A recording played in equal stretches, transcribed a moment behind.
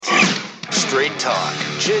Straight talk,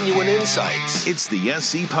 genuine insights. It's the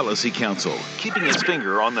SC Policy Council, keeping its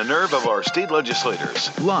finger on the nerve of our state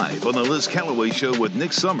legislators. Live on the Liz Callaway Show with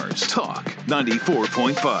Nick Summers. Talk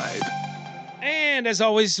 94.5. And as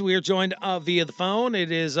always, we are joined via the phone.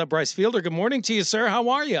 It is Bryce Fiedler. Good morning to you, sir. How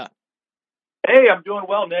are you? Hey, I'm doing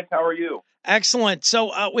well, Nick. How are you? Excellent.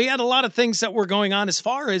 So we had a lot of things that were going on as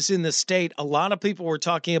far as in the state. A lot of people were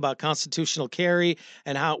talking about constitutional carry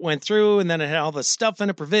and how it went through, and then it had all the stuff in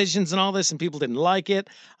the provisions and all this, and people didn't like it.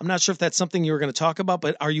 I'm not sure if that's something you were going to talk about,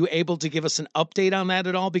 but are you able to give us an update on that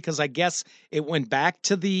at all? Because I guess it went back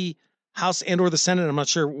to the House and or the Senate. I'm not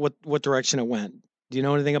sure what direction it went. Do you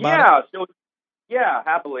know anything about it? Yeah,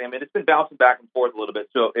 happily. I mean, it's been bouncing back and forth a little bit.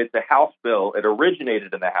 So it's a House bill. It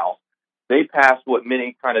originated in the House. They passed what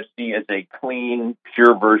many kind of see as a clean,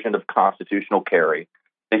 pure version of constitutional carry.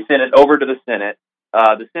 They sent it over to the Senate.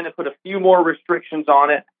 The Senate put a few more restrictions on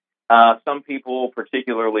it. Some people,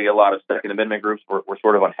 particularly a lot of Second Amendment groups, were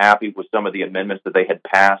sort of unhappy with some of the amendments that they had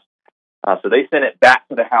passed. So they sent it back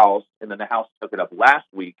to the House, and then the House took it up last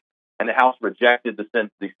week, and the House rejected the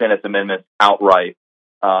Senate's amendments outright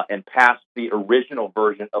and passed the original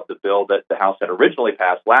version of the bill that the House had originally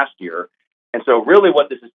passed last year. And so really what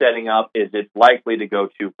this is setting up is it's likely to go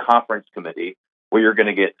to conference committee, where you're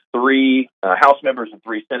going to get 3 House members and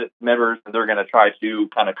 3 Senate members, and they're going to try to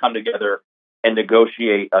kind of come together and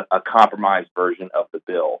negotiate a compromise version of the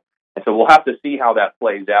bill. And so we'll have to see how that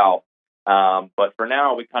plays out. But for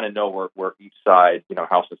now, we kind of know where each side,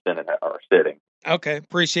 House and Senate are sitting. Okay.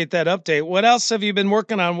 Appreciate that update. What else have you been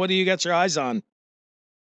working on? What do you got your eyes on?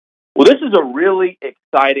 Well, this is a really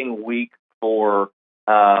exciting week for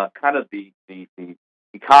kind of the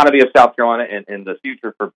economy of South Carolina and the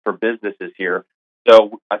future for businesses here.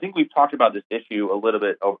 So I think we've talked about this issue a little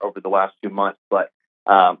bit over the last 2 months, but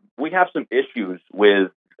we have some issues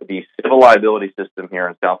with the civil liability system here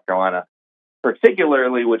in South Carolina,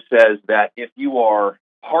 particularly which says that if you are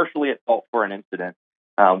partially at fault for an incident,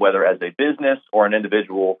 whether as a business or an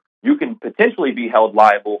individual, you can potentially be held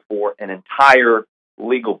liable for an entire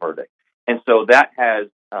legal verdict. And so that has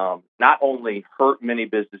not only hurt many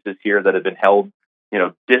businesses here that have been held,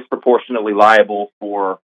 disproportionately liable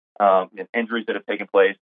for injuries that have taken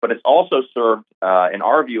place, but it's also served, in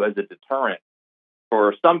our view, as a deterrent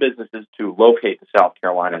for some businesses to locate to South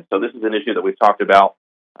Carolina. And so this is an issue that we've talked about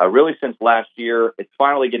really since last year. It's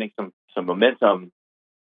finally getting some momentum.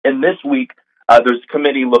 And this week, there's a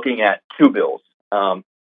committee looking at 2 bills.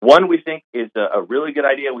 One we think is a really good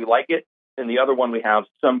idea. We like it. And the other one we have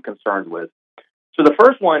some concerns with. So the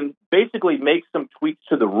first one basically makes some tweaks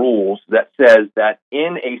to the rules that says that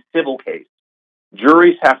in a civil case,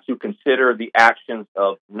 juries have to consider the actions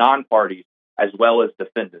of non-parties as well as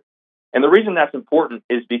defendants. And the reason that's important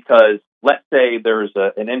is because let's say there's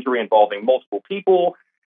an injury involving multiple people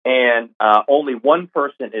and only one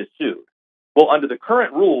person is sued. Well, under the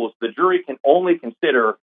current rules, the jury can only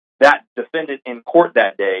consider that defendant in court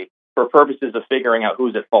that day for purposes of figuring out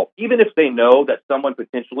who's at fault, even if they know that someone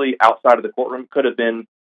potentially outside of the courtroom could have been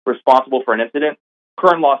responsible for an incident.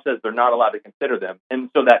 Current law says they're not allowed to consider them. And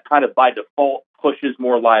so that kind of by default pushes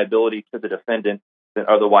more liability to the defendant than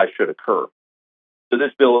otherwise should occur. So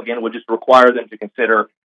this bill, again, would just require them to consider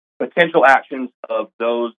potential actions of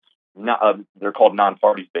those, they're called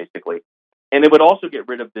non-parties, basically. And it would also get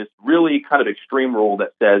rid of this really kind of extreme rule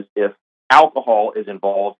that says if alcohol is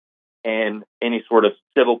involved in any sort of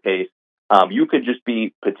civil case, you could just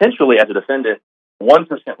be potentially, as a defendant,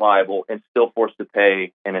 1% liable and still forced to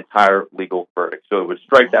pay an entire legal verdict. So it would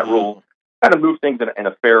strike that rule, kind of move things in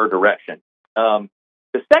a fairer direction. The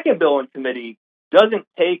second bill in committee doesn't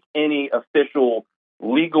take any official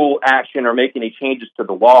legal action or make any changes to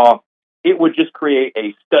the law. It would just create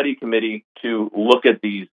a study committee to look at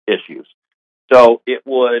these issues. So it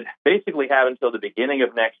would basically have until the beginning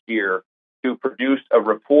of next year to produce a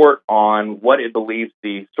report on what it believes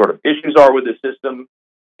the sort of issues are with the system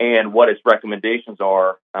and what its recommendations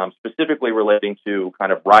are, specifically relating to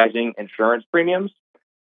kind of rising insurance premiums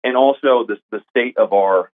and also the state of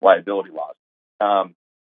our liability laws.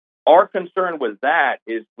 Our concern with that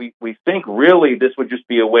is we think really this would just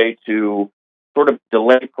be a way to sort of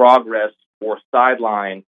delay progress or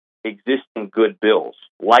sideline existing good bills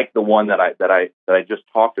like the one that I just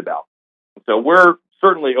talked about. So we're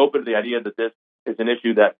certainly open to the idea that this is an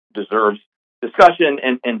issue that deserves discussion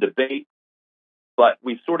and debate, but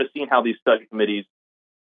we've sort of seen how these study committees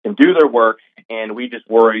can do their work, and we just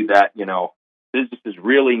worry that, businesses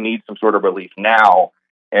really need some sort of relief now.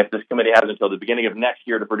 And if this committee has until the beginning of next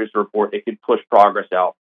year to produce a report, it could push progress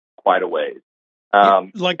out quite a ways.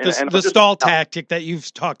 The stall tactic that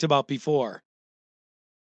you've talked about before.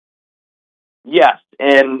 Yes,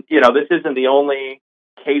 and this isn't the only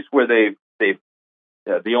case where they've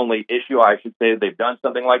the only issue, I should say, they've done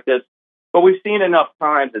something like this. But we've seen enough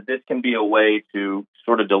times that this can be a way to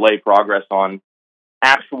sort of delay progress on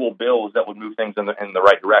actual bills that would move things in the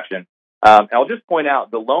right direction. I'll just point out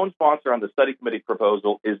the lone sponsor on the study committee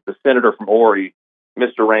proposal is the senator from Ori,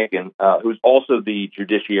 Mr. Rankin, who's also the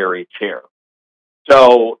judiciary chair.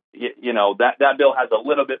 So, that bill has a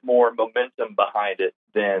little bit more momentum behind it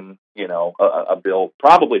than, a bill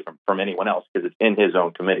probably from anyone else, because it's in his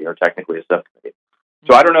own committee, or technically a subcommittee.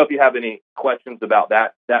 So I don't know if you have any questions about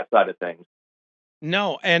that side of things.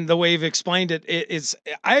 No, and the way you've explained it is,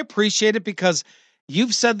 I appreciate it, because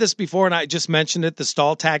you've said this before, and I just mentioned it, the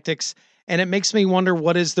stall tactics, and it makes me wonder,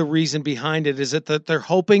 what is the reason behind it? Is it that they're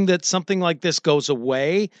hoping that something like this goes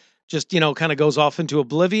away, just, kind of goes off into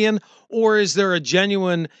oblivion, or is there a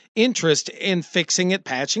genuine interest in fixing it,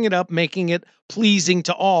 patching it up, making it pleasing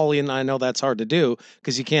to all? And I know that's hard to do,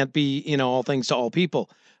 because you can't be, all things to all people.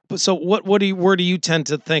 But so where do you tend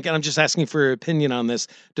to think, and I'm just asking for your opinion on this,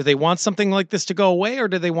 do they want something like this to go away, or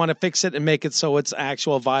do they want to fix it and make it so it's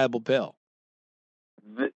actual viable bill?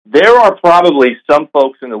 There are probably some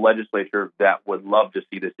folks in the legislature that would love to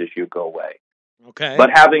see this issue go away. Okay. But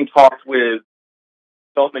having talked with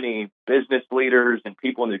so many business leaders and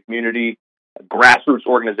people in the community, grassroots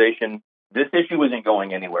organization, this issue isn't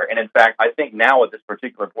going anywhere. And in fact, I think now at this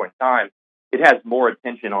particular point in time, it has more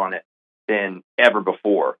attention on it than ever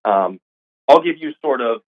before. I'll give you sort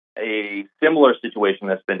of a similar situation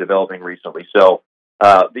that's been developing recently. So,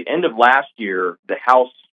 the end of last year, the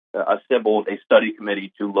House assembled a study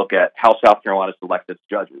committee to look at how South Carolina selects its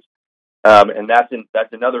judges. And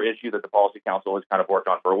that's another issue that the Policy Council has kind of worked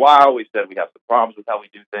on for a while. We said we have some problems with how we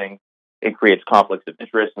do things. It creates conflicts of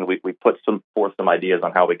interest, and we put forth some ideas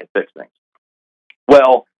on how we can fix things.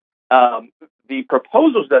 Well, the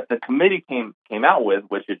proposals that the committee came out with,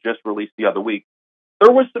 which it just released the other week,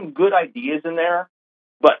 there was some good ideas in there,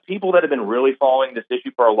 but people that have been really following this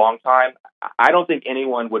issue for a long time, I don't think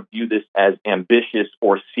anyone would view this as ambitious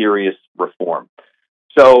or serious reform.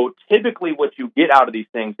 So typically what you get out of these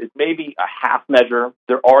things is maybe a half measure.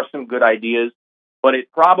 There are some good ideas, but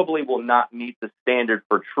it probably will not meet the standard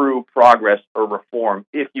for true progress or reform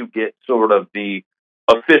if you get sort of the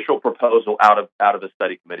official proposal out of the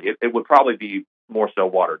study committee. It would probably be more so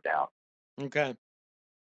watered down. Okay.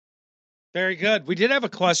 Very good. We did have a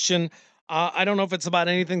question. I don't know if it's about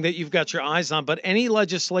anything that you've got your eyes on, but any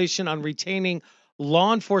legislation on retaining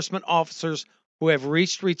law enforcement officers who have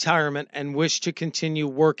reached retirement and wish to continue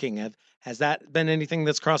working. Has that been anything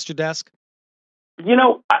that's crossed your desk?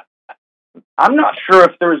 I'm not sure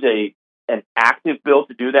if there's an active bill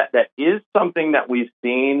to do that. That is something that we've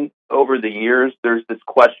seen over the years. There's this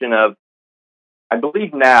question of, I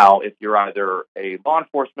believe now, if you're either a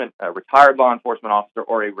retired law enforcement officer,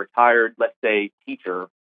 or a retired, let's say, teacher,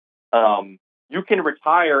 you can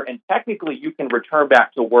retire, and technically you can return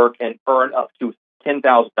back to work and earn up to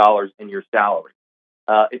 $10,000 in your salary.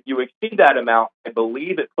 If you exceed that amount, I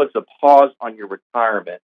believe it puts a pause on your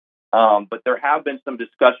retirement. But there have been some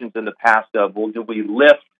discussions in the past of, well, do we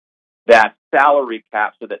lift that salary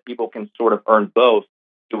cap so that people can sort of earn both?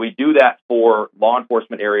 Do we do that for law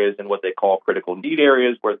enforcement areas and what they call critical need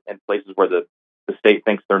areas, and places where the state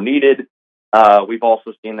thinks they're needed? We've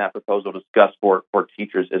also seen that proposal discussed for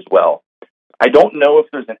teachers as well. I don't know if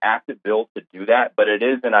there's an active bill to do that, but it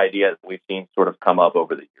is an idea that we've seen sort of come up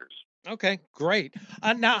over the years. Okay, great.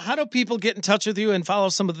 Now, how do people get in touch with you and follow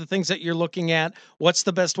some of the things that you're looking at? What's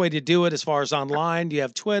the best way to do it as far as online? Do you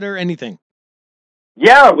have Twitter, anything?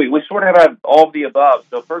 Yeah, we sort of have all of the above.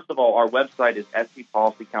 So first of all, our website is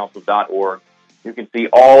scpolicycouncil.org. You can see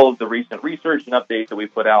all of the recent research and updates that we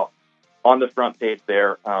put out on the front page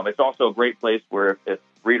there. It's also a great place where if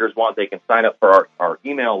readers want, they can sign up for our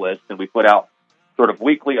email list, and we put out sort of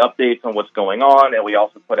weekly updates on what's going on, and we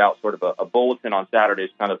also put out sort of a bulletin on Saturdays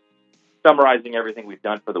kind of summarizing everything we've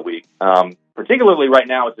done for the week. Particularly right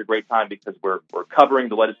now, it's a great time because we're covering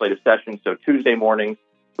the legislative session. So Tuesday morning,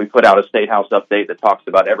 we put out a State House update that talks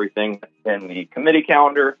about everything in the committee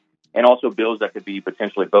calendar and also bills that could be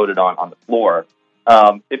potentially voted on the floor.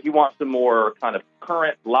 If you want some more kind of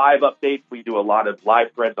current live updates, we do a lot of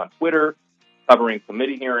live threads on Twitter covering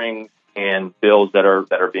committee hearings and bills that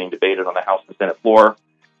are being debated on the House and Senate floor.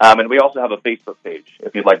 And we also have a Facebook page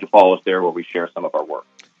if you'd like to follow us there, where we share some of our work.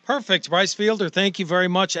 Perfect. Bryce Fiedler, thank you very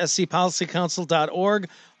much. scpolicycouncil.org,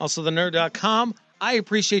 also thenerd.com. I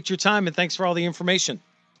appreciate your time, and thanks for all the information.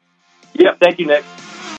 Yeah, thank you, Nick.